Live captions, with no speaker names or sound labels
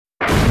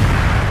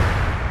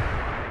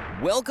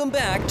Welcome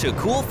back to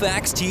Cool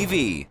Facts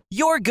TV,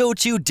 your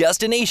go-to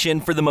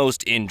destination for the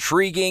most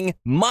intriguing,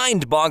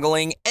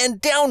 mind-boggling, and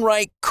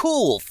downright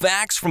cool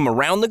facts from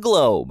around the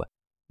globe.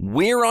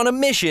 We're on a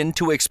mission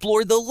to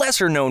explore the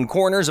lesser-known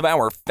corners of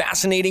our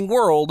fascinating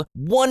world,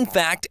 one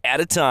fact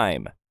at a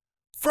time.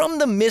 From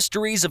the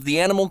mysteries of the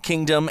animal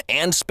kingdom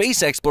and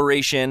space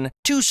exploration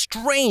to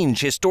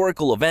strange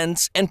historical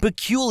events and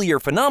peculiar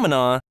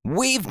phenomena,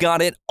 we've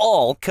got it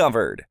all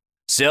covered.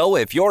 So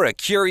if you're a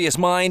curious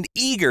mind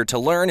eager to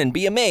learn and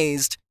be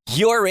amazed,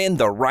 you're in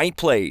the right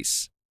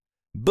place.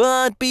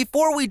 But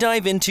before we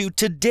dive into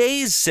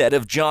today's set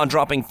of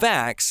jaw-dropping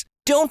facts,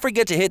 don't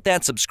forget to hit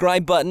that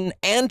subscribe button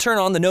and turn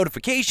on the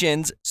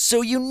notifications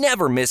so you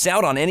never miss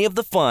out on any of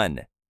the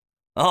fun.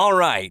 All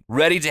right,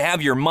 ready to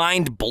have your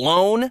mind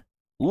blown?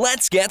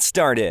 Let's get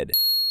started.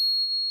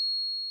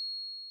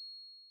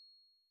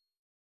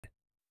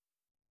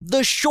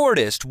 The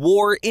shortest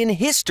war in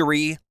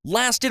history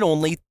lasted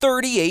only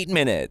 38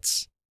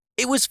 minutes.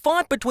 It was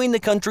fought between the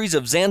countries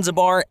of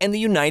Zanzibar and the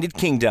United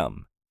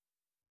Kingdom.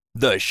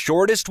 The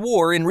shortest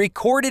war in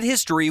recorded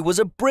history was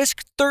a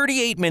brisk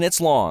 38 minutes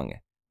long.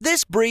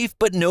 This brief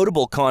but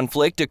notable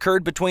conflict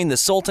occurred between the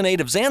Sultanate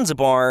of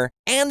Zanzibar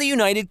and the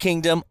United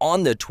Kingdom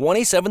on the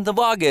 27th of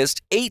August,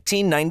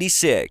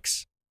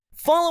 1896.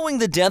 Following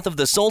the death of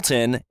the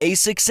Sultan, a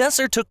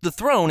successor took the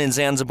throne in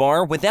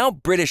Zanzibar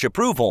without British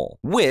approval,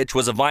 which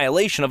was a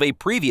violation of a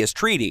previous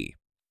treaty.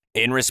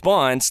 In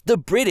response, the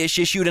British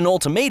issued an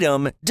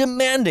ultimatum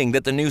demanding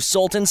that the new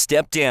Sultan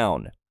step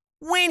down.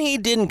 When he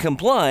didn't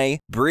comply,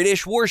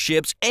 British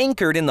warships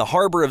anchored in the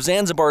harbor of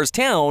Zanzibar's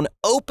town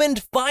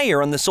opened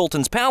fire on the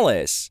Sultan's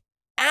palace.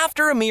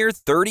 After a mere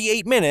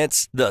 38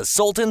 minutes, the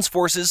Sultan's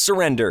forces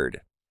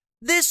surrendered.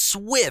 This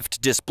swift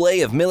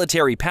display of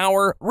military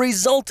power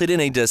resulted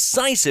in a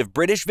decisive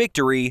British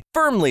victory,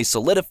 firmly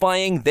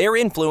solidifying their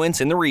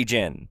influence in the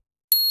region.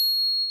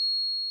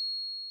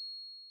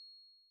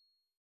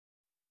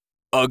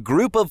 A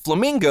group of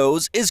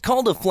flamingos is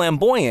called a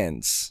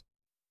flamboyance.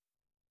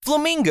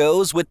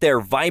 Flamingos, with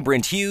their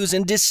vibrant hues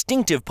and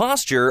distinctive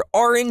posture,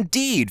 are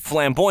indeed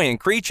flamboyant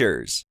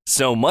creatures.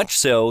 So much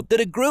so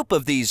that a group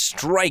of these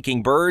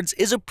striking birds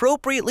is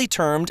appropriately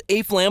termed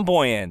a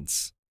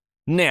flamboyance.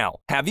 Now,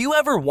 have you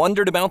ever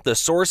wondered about the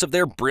source of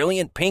their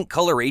brilliant pink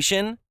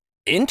coloration?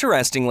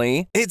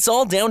 Interestingly, it's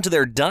all down to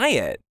their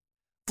diet.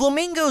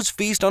 Flamingos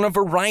feast on a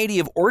variety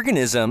of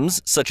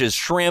organisms, such as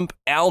shrimp,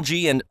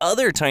 algae, and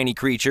other tiny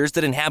creatures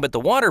that inhabit the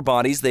water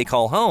bodies they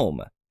call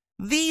home.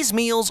 These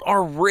meals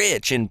are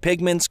rich in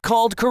pigments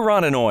called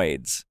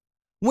carotenoids.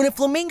 When a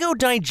flamingo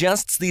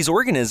digests these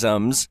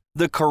organisms,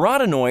 the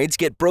carotenoids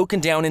get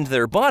broken down into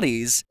their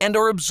bodies and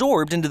are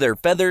absorbed into their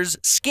feathers,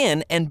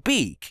 skin, and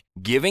beak,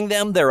 giving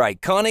them their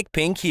iconic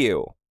pink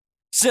hue.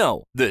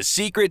 So, the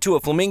secret to a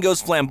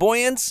flamingo's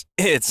flamboyance?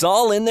 It's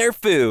all in their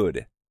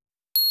food.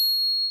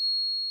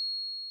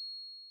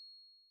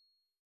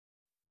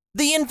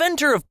 The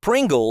inventor of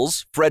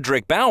Pringles,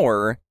 Frederick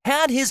Bauer,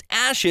 had his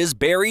ashes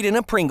buried in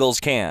a Pringles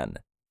can.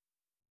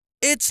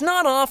 It's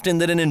not often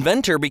that an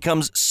inventor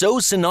becomes so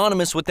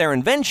synonymous with their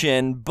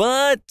invention,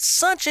 but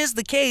such is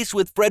the case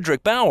with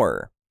Frederick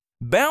Bauer.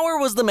 Bauer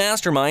was the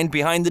mastermind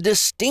behind the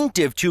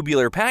distinctive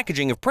tubular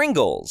packaging of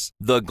Pringles,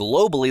 the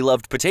globally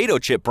loved potato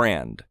chip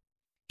brand.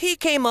 He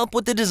came up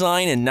with the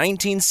design in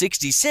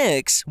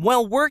 1966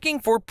 while working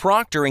for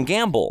Procter &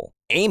 Gamble,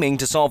 aiming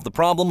to solve the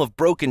problem of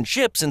broken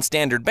chips in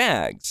standard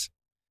bags.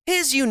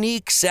 His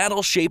unique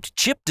saddle-shaped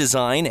chip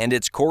design and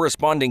its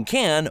corresponding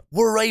can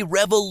were a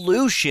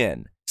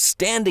revolution,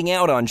 standing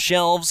out on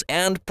shelves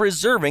and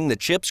preserving the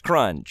chip's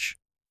crunch.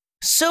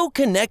 So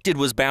connected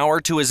was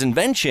Bauer to his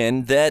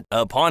invention that,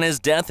 upon his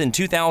death in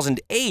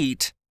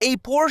 2008, a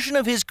portion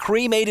of his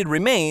cremated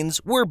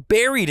remains were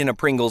buried in a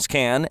Pringles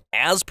can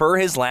as per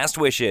his last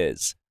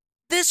wishes.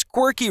 This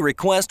quirky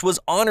request was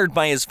honored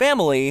by his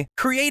family,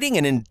 creating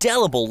an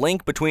indelible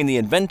link between the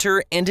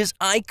inventor and his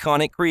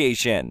iconic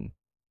creation.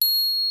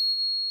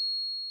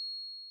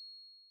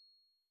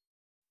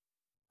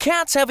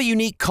 Cats have a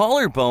unique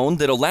collarbone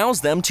that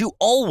allows them to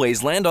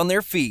always land on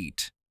their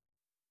feet.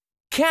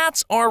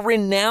 Cats are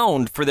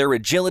renowned for their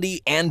agility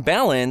and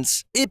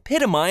balance,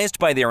 epitomized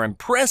by their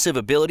impressive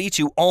ability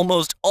to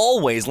almost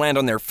always land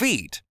on their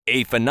feet,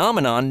 a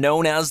phenomenon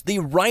known as the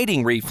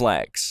riding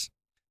reflex.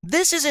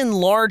 This is in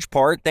large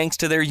part thanks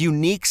to their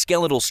unique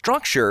skeletal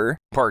structure,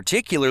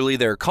 particularly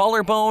their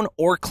collarbone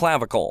or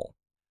clavicle.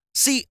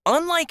 See,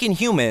 unlike in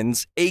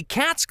humans, a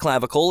cat's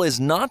clavicle is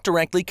not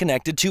directly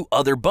connected to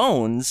other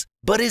bones,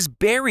 but is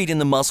buried in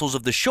the muscles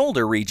of the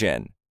shoulder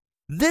region.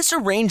 This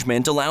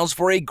arrangement allows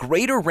for a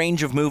greater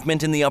range of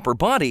movement in the upper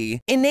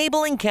body,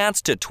 enabling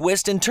cats to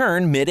twist and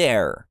turn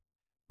mid-air.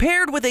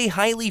 Paired with a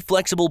highly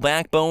flexible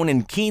backbone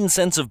and keen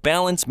sense of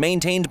balance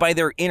maintained by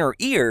their inner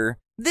ear,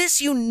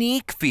 this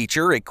unique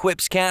feature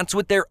equips cats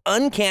with their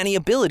uncanny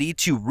ability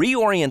to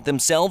reorient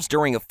themselves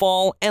during a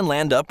fall and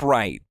land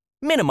upright,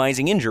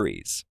 minimizing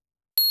injuries.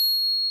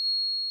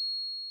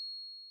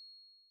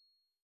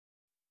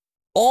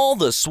 All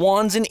the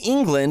swans in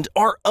England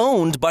are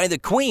owned by the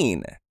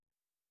Queen.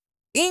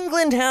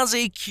 England has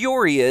a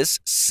curious,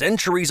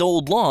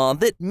 centuries-old law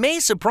that may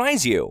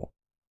surprise you.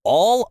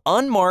 All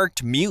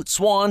unmarked mute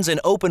swans in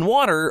open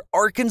water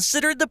are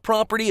considered the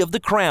property of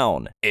the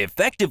crown,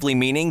 effectively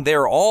meaning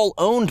they're all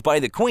owned by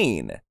the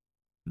Queen.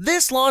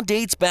 This law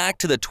dates back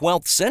to the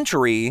 12th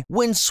century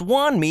when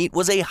swan meat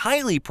was a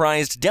highly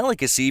prized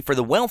delicacy for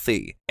the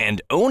wealthy,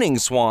 and owning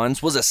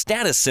swans was a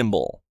status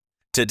symbol.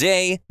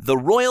 Today, the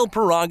royal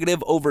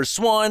prerogative over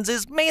swans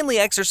is mainly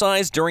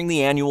exercised during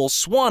the annual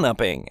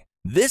swan-upping.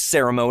 This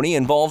ceremony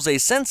involves a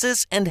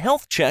census and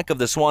health check of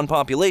the swan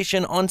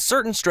population on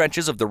certain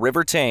stretches of the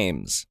River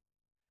Thames.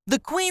 The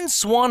Queen's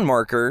Swan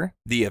Marker,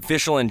 the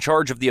official in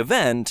charge of the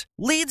event,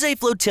 leads a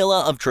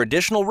flotilla of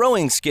traditional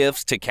rowing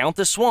skiffs to count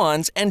the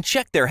swans and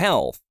check their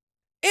health.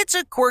 It's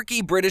a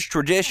quirky British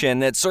tradition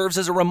that serves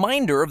as a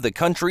reminder of the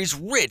country's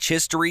rich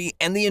history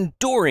and the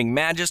enduring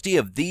majesty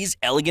of these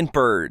elegant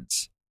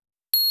birds.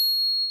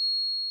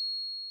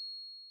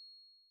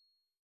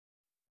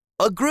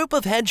 A group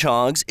of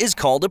hedgehogs is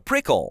called a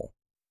prickle.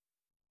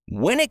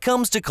 When it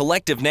comes to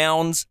collective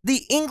nouns,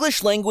 the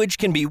English language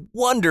can be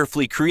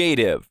wonderfully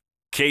creative.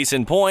 Case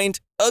in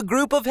point, a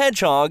group of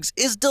hedgehogs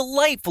is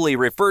delightfully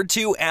referred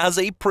to as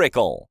a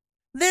prickle.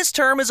 This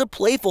term is a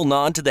playful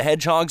nod to the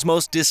hedgehog's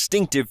most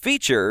distinctive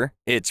feature,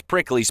 its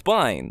prickly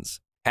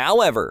spines.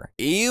 However,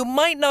 you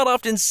might not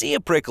often see a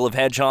prickle of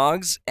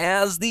hedgehogs,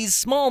 as these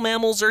small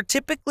mammals are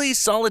typically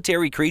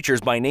solitary creatures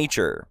by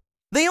nature.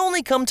 They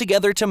only come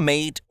together to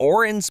mate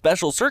or in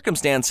special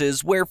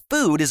circumstances where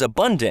food is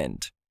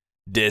abundant.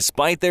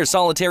 Despite their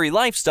solitary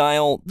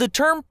lifestyle, the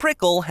term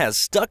prickle has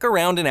stuck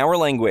around in our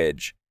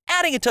language,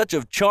 adding a touch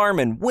of charm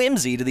and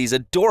whimsy to these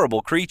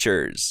adorable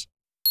creatures.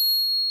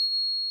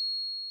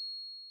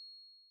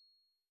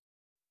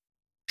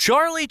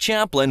 Charlie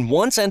Chaplin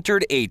once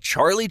entered a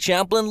Charlie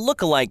Chaplin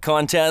look-alike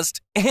contest,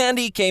 and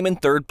he came in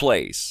third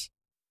place.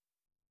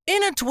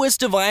 In a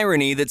twist of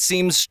irony that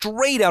seems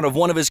straight out of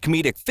one of his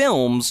comedic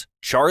films,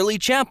 Charlie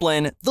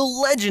Chaplin, the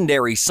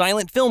legendary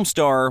silent film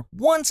star,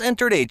 once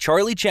entered a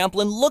Charlie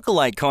Chaplin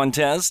look-alike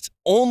contest,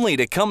 only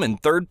to come in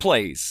third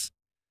place.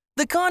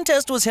 The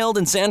contest was held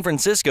in San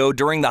Francisco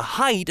during the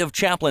height of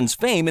Chaplin's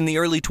fame in the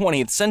early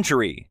 20th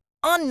century.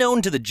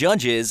 Unknown to the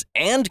judges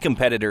and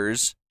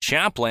competitors,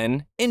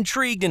 Chaplin,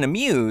 intrigued and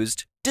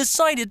amused,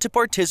 decided to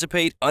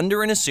participate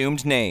under an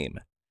assumed name.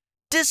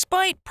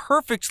 Despite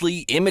perfectly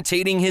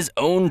imitating his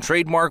own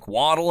trademark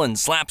waddle and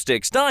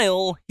slapstick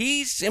style,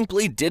 he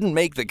simply didn't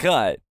make the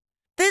cut.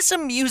 This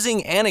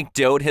amusing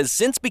anecdote has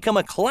since become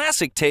a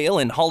classic tale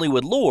in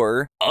Hollywood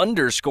lore,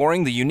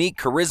 underscoring the unique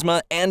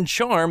charisma and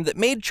charm that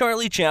made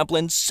Charlie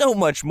Chaplin so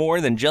much more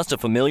than just a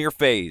familiar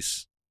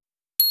face.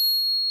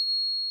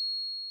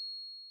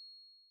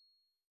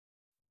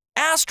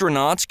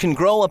 Astronauts can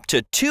grow up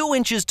to 2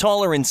 inches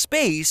taller in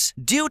space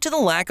due to the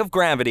lack of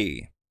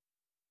gravity.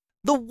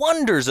 The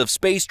wonders of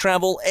space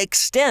travel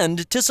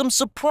extend to some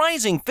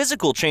surprising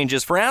physical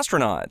changes for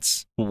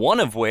astronauts, one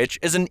of which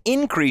is an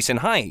increase in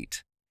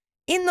height.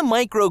 In the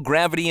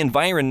microgravity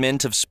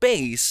environment of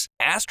space,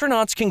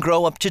 astronauts can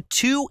grow up to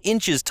 2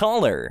 inches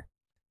taller.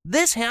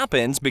 This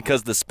happens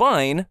because the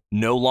spine,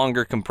 no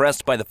longer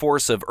compressed by the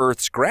force of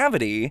Earth's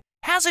gravity,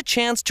 has a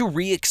chance to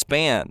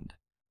re-expand.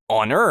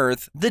 On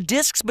Earth, the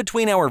discs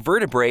between our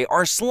vertebrae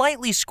are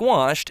slightly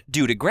squashed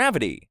due to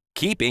gravity,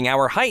 keeping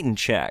our height in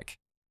check.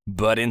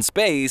 But in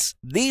space,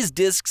 these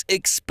discs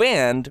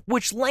expand,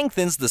 which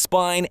lengthens the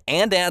spine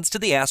and adds to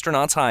the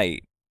astronaut's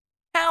height.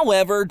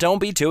 However, don't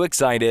be too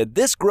excited,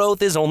 this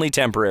growth is only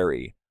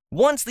temporary.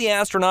 Once the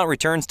astronaut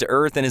returns to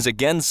Earth and is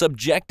again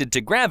subjected to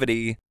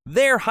gravity,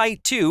 their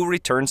height too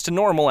returns to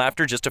normal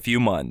after just a few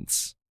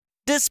months.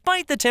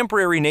 Despite the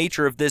temporary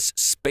nature of this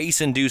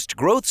space-induced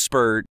growth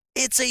spurt,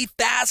 it's a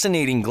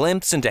fascinating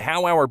glimpse into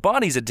how our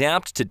bodies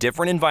adapt to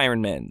different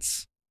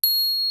environments.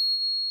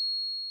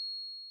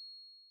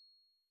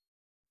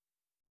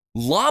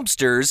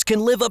 Lobsters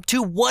can live up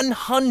to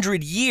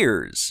 100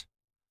 years.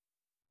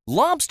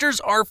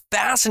 Lobsters are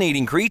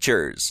fascinating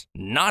creatures,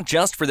 not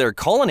just for their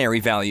culinary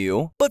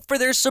value, but for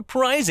their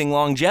surprising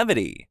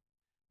longevity.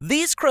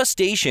 These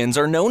crustaceans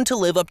are known to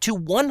live up to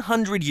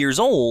 100 years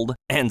old,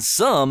 and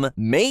some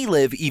may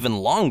live even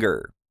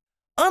longer.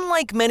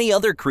 Unlike many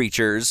other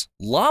creatures,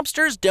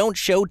 lobsters don't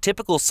show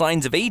typical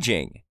signs of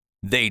aging.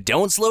 They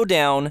don't slow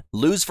down,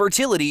 lose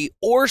fertility,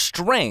 or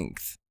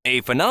strength,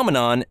 a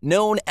phenomenon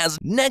known as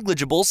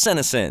negligible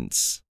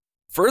senescence.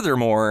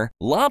 Furthermore,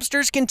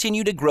 lobsters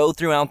continue to grow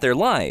throughout their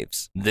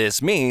lives.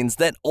 This means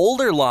that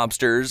older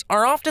lobsters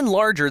are often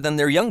larger than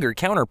their younger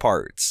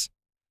counterparts.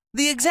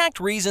 The exact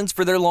reasons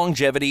for their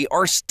longevity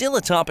are still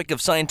a topic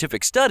of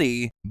scientific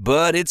study,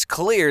 but it's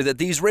clear that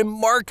these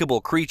remarkable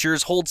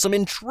creatures hold some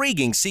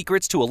intriguing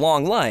secrets to a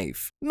long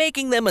life,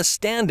 making them a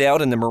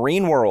standout in the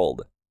marine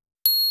world.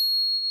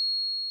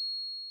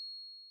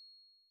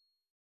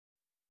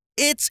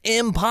 It's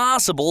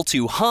impossible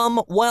to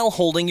hum while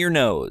holding your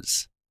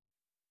nose.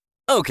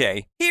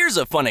 Okay, here's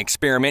a fun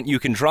experiment you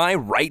can try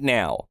right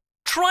now.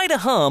 Try to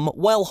hum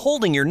while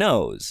holding your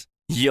nose.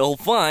 You'll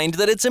find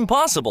that it's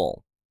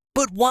impossible.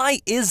 But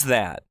why is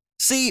that?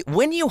 See,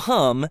 when you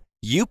hum,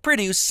 You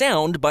produce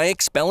sound by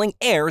expelling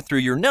air through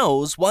your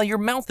nose while your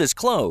mouth is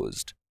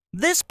closed.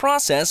 This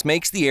process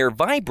makes the air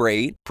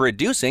vibrate,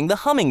 producing the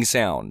humming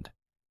sound.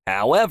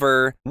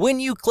 However, when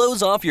you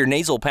close off your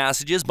nasal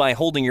passages by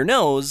holding your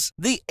nose,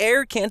 the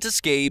air can't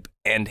escape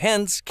and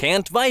hence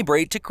can't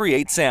vibrate to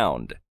create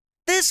sound.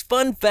 This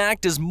fun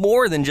fact is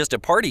more than just a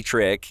party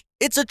trick.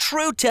 It's a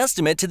true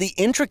testament to the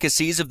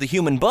intricacies of the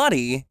human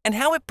body and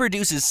how it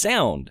produces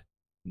sound.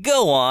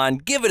 Go on,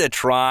 give it a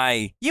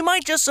try. You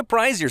might just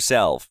surprise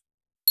yourself.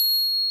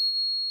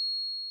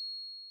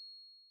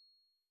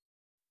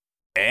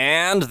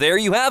 And there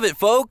you have it,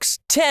 folks!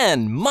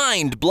 10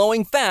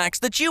 mind-blowing facts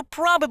that you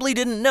probably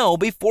didn't know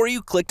before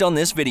you clicked on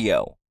this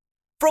video.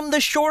 From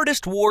the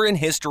shortest war in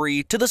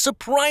history to the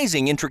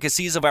surprising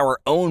intricacies of our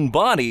own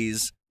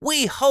bodies,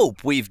 we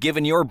hope we've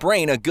given your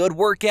brain a good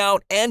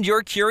workout and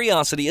your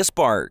curiosity a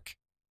spark.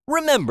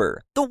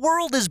 Remember, the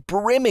world is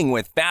brimming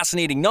with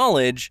fascinating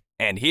knowledge,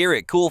 and here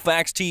at Cool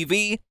Facts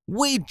TV,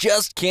 we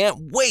just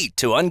can't wait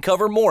to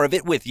uncover more of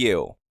it with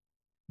you.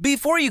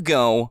 Before you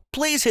go,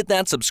 please hit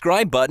that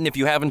subscribe button if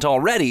you haven't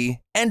already,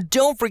 and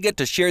don't forget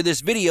to share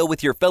this video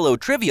with your fellow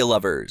trivia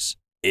lovers.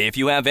 If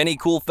you have any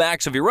cool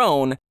facts of your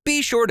own,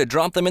 be sure to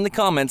drop them in the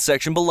comments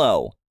section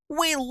below.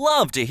 We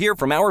love to hear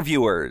from our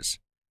viewers.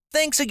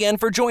 Thanks again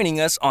for joining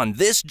us on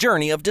this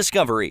journey of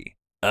discovery.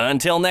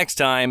 Until next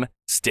time,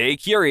 stay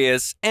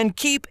curious and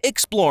keep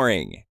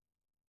exploring.